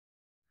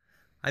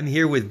I'm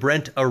here with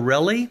Brent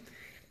Aureli,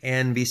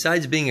 and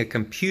besides being a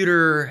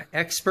computer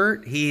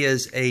expert, he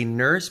is a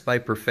nurse by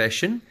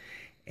profession,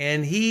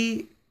 and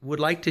he would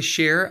like to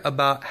share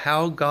about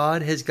how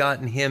God has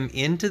gotten him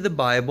into the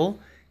Bible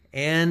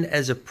and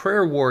as a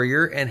prayer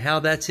warrior and how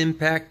that's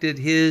impacted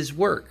his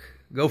work.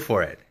 Go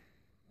for it.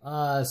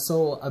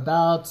 So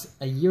about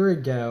a year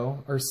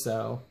ago or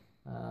so,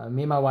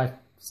 me and my wife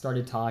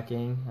started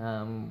talking,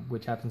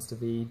 which happens to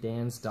be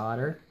Dan's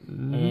daughter,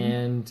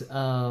 and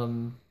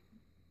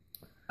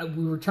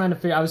we were trying to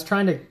figure. I was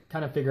trying to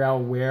kind of figure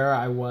out where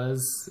I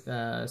was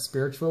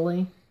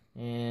spiritually,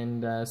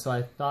 and so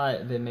I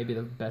thought that maybe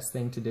the best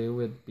thing to do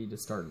would be to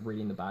start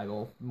reading the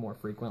Bible more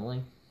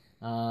frequently.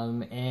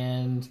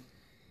 And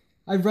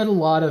I've read a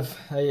lot of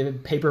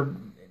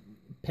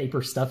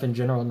paper stuff in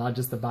general, not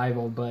just the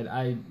Bible, but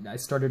I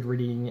started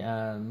reading,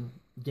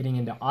 getting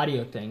into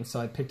audio things. So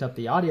I picked up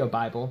the audio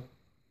Bible,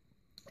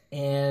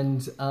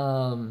 and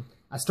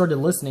I started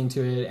listening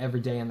to it every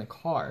day in the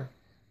car.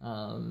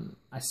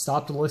 I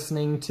stopped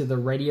listening to the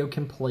radio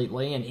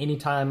completely, and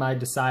anytime I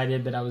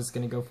decided that I was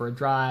going to go for a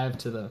drive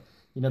to the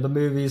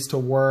movies, to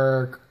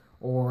work,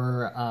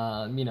 or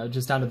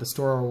just down to the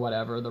store or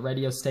whatever, the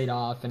radio stayed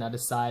off, and I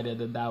decided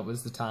that that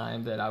was the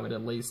time that I would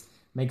at least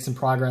make some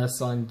progress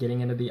on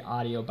getting into the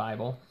audio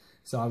Bible.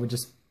 So I would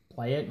just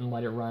play it and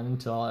let it run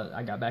until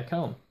I got back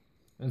home.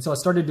 And so I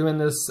started doing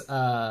this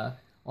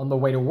on the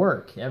way to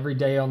work. Every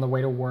day on the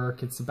way to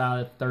work, it's about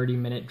a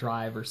 30-minute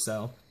drive or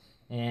so.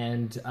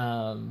 And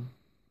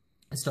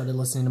I started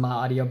listening to my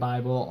audio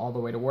Bible all the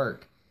way to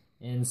work.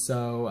 And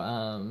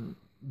so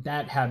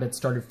that habit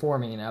started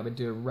forming, and I would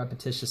do it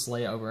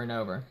repetitiously over and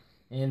over.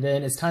 And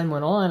then as time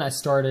went on, I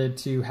started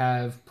to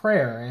have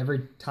prayer.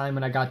 Every time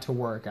when I got to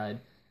work, I'd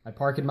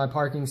park in my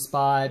parking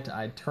spot,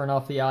 I'd turn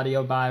off the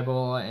audio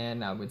Bible,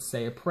 and I would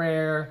say a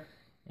prayer,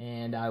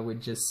 and I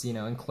would just,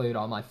 include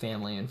all my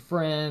family and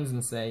friends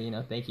and say,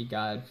 thank you,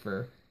 God,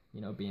 for,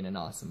 being an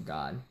awesome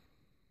God.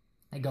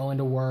 I go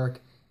into work,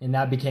 and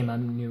that became my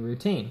new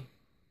routine.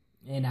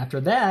 And after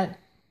that,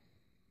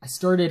 I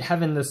started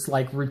having this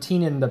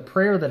routine in the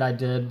prayer that I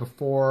did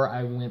before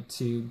I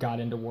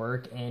got into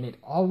work, and it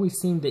always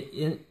seemed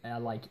to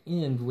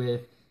end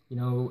with,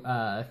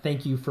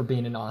 thank you for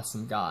being an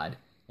awesome God.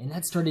 And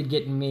that started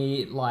getting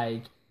me,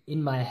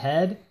 in my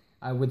head.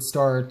 I would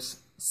start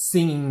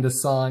singing the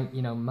song,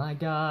 my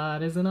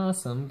God is an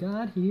awesome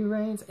God, he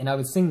reigns. And I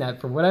would sing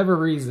that for whatever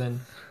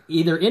reason,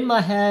 either in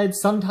my head,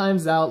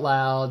 sometimes out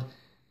loud,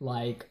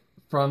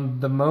 from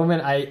the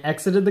moment I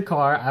exited the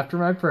car after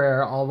my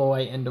prayer all the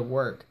way into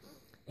work.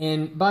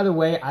 And by the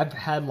way, I've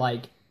had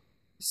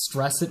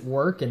stress at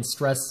work, and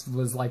stress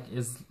was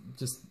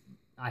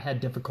I had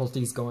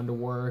difficulties going to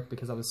work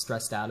because I was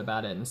stressed out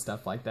about it and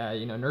stuff like that.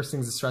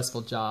 Nursing's a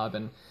stressful job,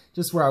 and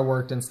just where I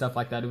worked and stuff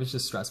like that, it was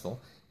just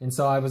stressful. And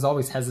so I was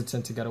always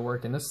hesitant to go to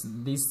work, and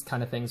these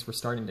kind of things were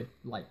starting to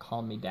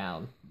calm me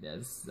down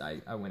as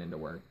I went into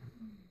work.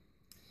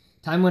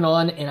 Time went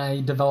on, and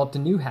I developed a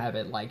new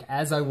habit.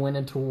 As I went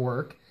into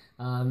work,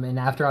 and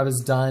after I was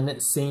done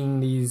singing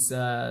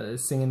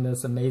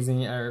this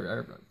amazing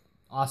or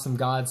awesome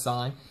God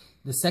song,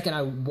 the second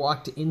I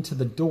walked into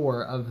the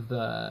door of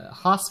the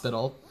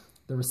hospital,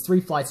 there was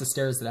 3 flights of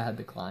stairs that I had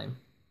to climb.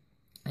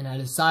 And I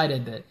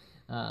decided that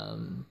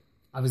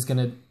I was going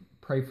to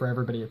pray for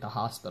everybody at the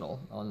hospital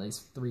on these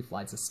 3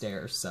 flights of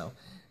stairs. So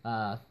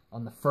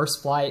on the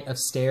first flight of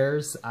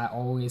stairs, I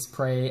always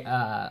pray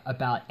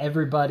about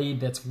everybody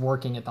that's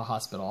working at the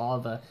hospital, all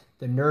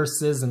the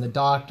nurses and the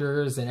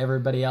doctors and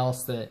everybody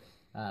else that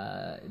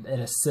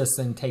assists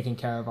in taking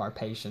care of our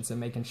patients and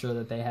making sure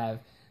that they have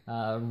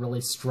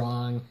really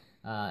strong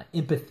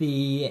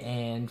empathy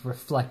and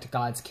reflect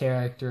God's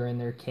character in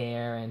their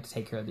care and to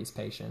take care of these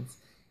patients.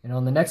 And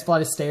on the next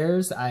flight of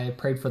stairs, I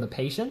prayed for the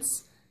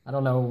patients. I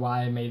don't know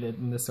why I made it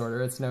in this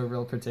order. It's no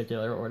real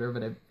particular order,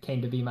 but it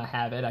came to be my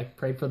habit. I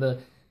prayed for the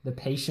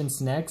patients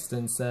next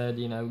and said,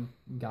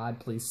 God,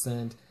 please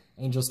send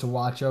angels to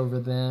watch over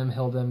them,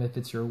 heal them if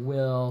it's your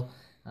will,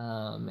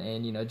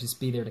 and, just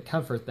be there to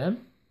comfort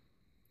them.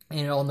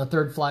 And on the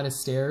third flight of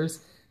stairs,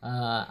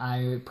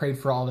 I prayed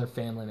for all their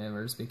family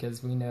members,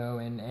 because we know,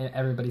 and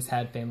everybody's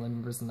had family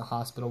members in the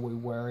hospital. We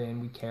worry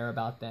and we care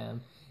about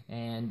them,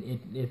 and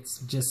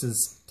it's just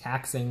as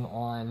taxing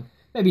on,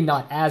 maybe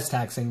not as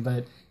taxing,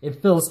 but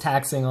it feels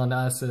taxing on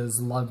us as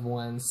loved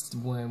ones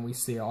when we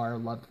see our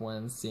loved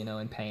ones,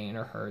 in pain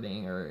or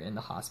hurting or in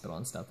the hospital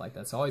and stuff like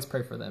that. So I always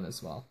pray for them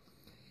as well.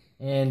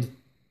 And,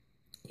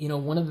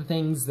 one of the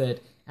things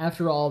that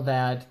after all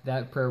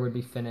that prayer would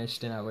be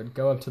finished, and I would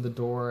go up to the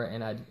door,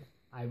 and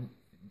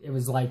it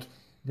was like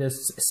this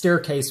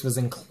staircase was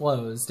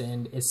enclosed,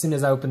 and as soon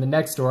as I opened the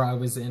next door, I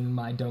was in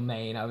my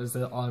domain. I was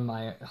on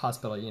my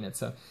hospital unit.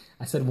 So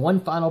I said one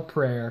final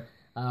prayer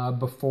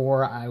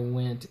before I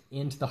went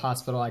into the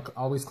hospital. I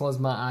always closed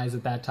my eyes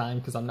at that time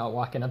because I'm not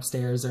walking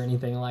upstairs or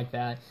anything like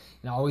that.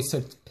 And I always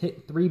took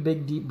 3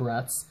 big deep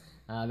breaths.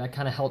 That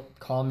kind of helped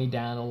calm me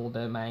down a little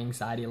bit, my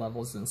anxiety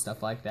levels and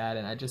stuff like that.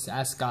 And I just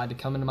asked God to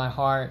come into my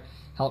heart,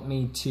 help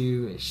me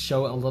to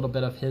show a little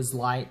bit of his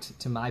light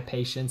to my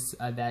patients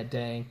that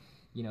day,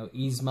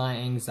 ease my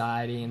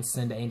anxiety and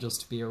send angels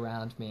to be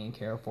around me and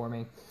care for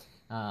me.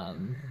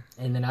 And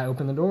then I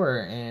opened the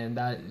door, and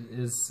that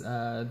is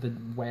the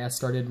way I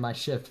started my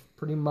shift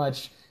pretty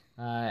much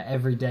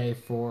every day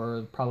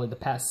for probably the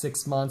past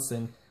 6 months.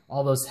 And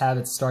all those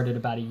habits started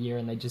about a year,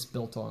 and they just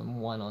built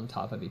on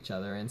top of each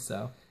other. And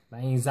so my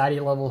anxiety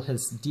level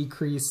has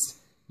decreased.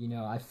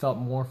 I felt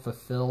more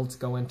fulfilled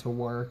going to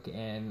work,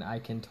 and I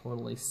can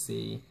totally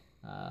see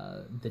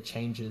the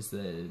changes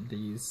that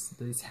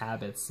these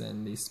habits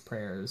and these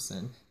prayers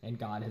and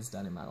God has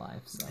done in my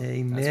life. So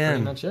Amen. That's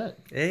pretty much it.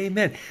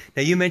 Amen.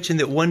 Now, you mentioned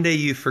that one day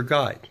you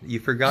forgot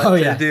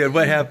to do it.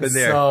 What happened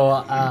there? So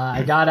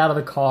I got out of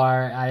the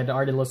car. I had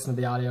already listened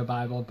to the audio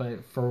Bible,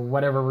 but for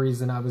whatever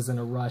reason, I was in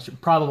a rush,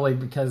 probably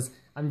because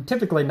I'm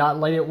typically not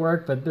late at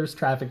work, but there's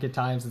traffic at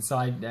times, and so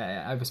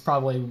I was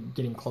probably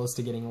getting close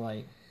to getting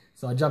late.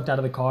 So I jumped out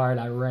of the car and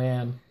I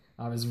ran.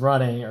 I was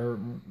running or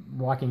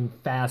walking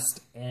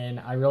fast, and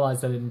I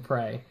realized I didn't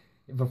pray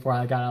before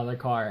I got out of the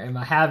car. And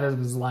my habit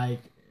was like,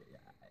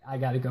 I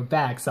got to go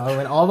back. So I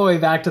went all the way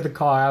back to the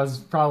car. I was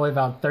probably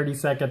about 30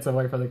 seconds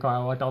away from the car.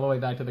 I walked all the way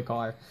back to the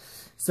car,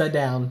 sat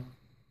down,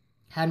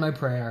 had my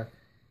prayer,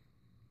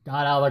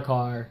 got out of the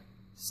car,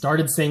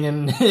 started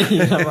singing,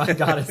 my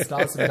God is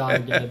awesome God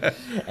again,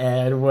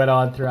 and went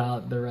on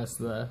throughout the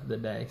rest of the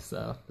day.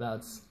 So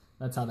that's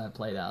how that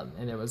played out,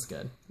 and it was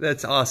good.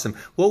 That's awesome.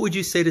 What would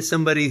you say to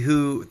somebody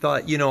who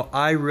thought,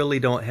 I really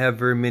don't have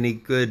very many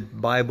good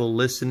Bible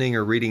listening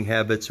or reading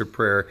habits or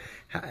prayer?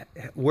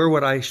 Where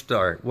would I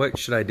start? What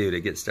should I do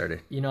to get started?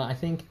 I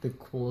think the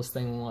coolest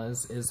thing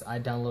is I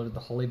downloaded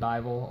the Holy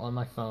Bible on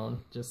my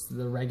phone, just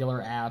the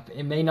regular app.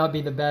 It may not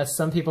be the best.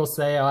 Some people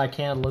say, I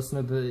can't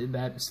listen to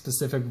that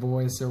specific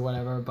voice or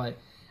whatever, but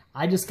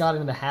I just got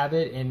into the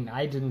habit, and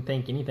I didn't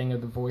think anything of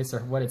the voice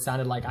or what it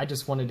sounded like. I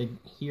just wanted to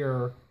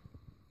hear.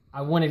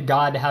 I wanted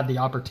God to have the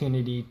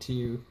opportunity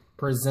to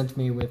present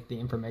me with the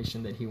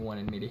information that he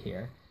wanted me to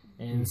hear.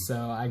 And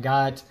so I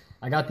got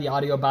the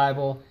audio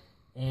Bible,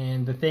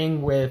 and the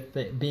thing with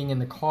being in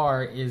the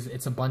car is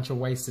it's a bunch of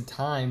wasted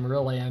time,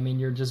 really. I mean,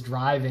 you're just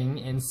driving,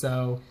 and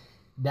so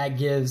that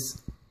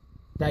gives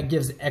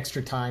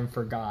extra time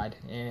for God.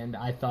 And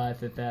I thought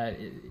that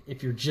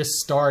if you're just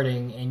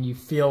starting and you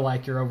feel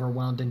like you're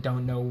overwhelmed and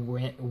don't know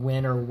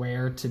when or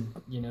where to,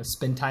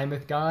 spend time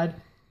with God,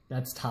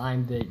 that's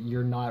time that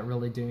you're not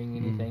really doing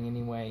anything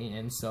anyway,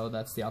 and so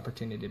that's the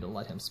opportunity to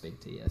let him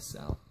speak to you.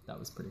 So that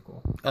was pretty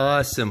cool.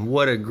 Awesome.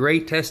 What a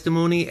great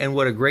testimony, and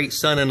what a great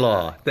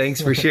son-in-law. Thanks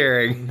for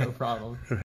sharing. No problem.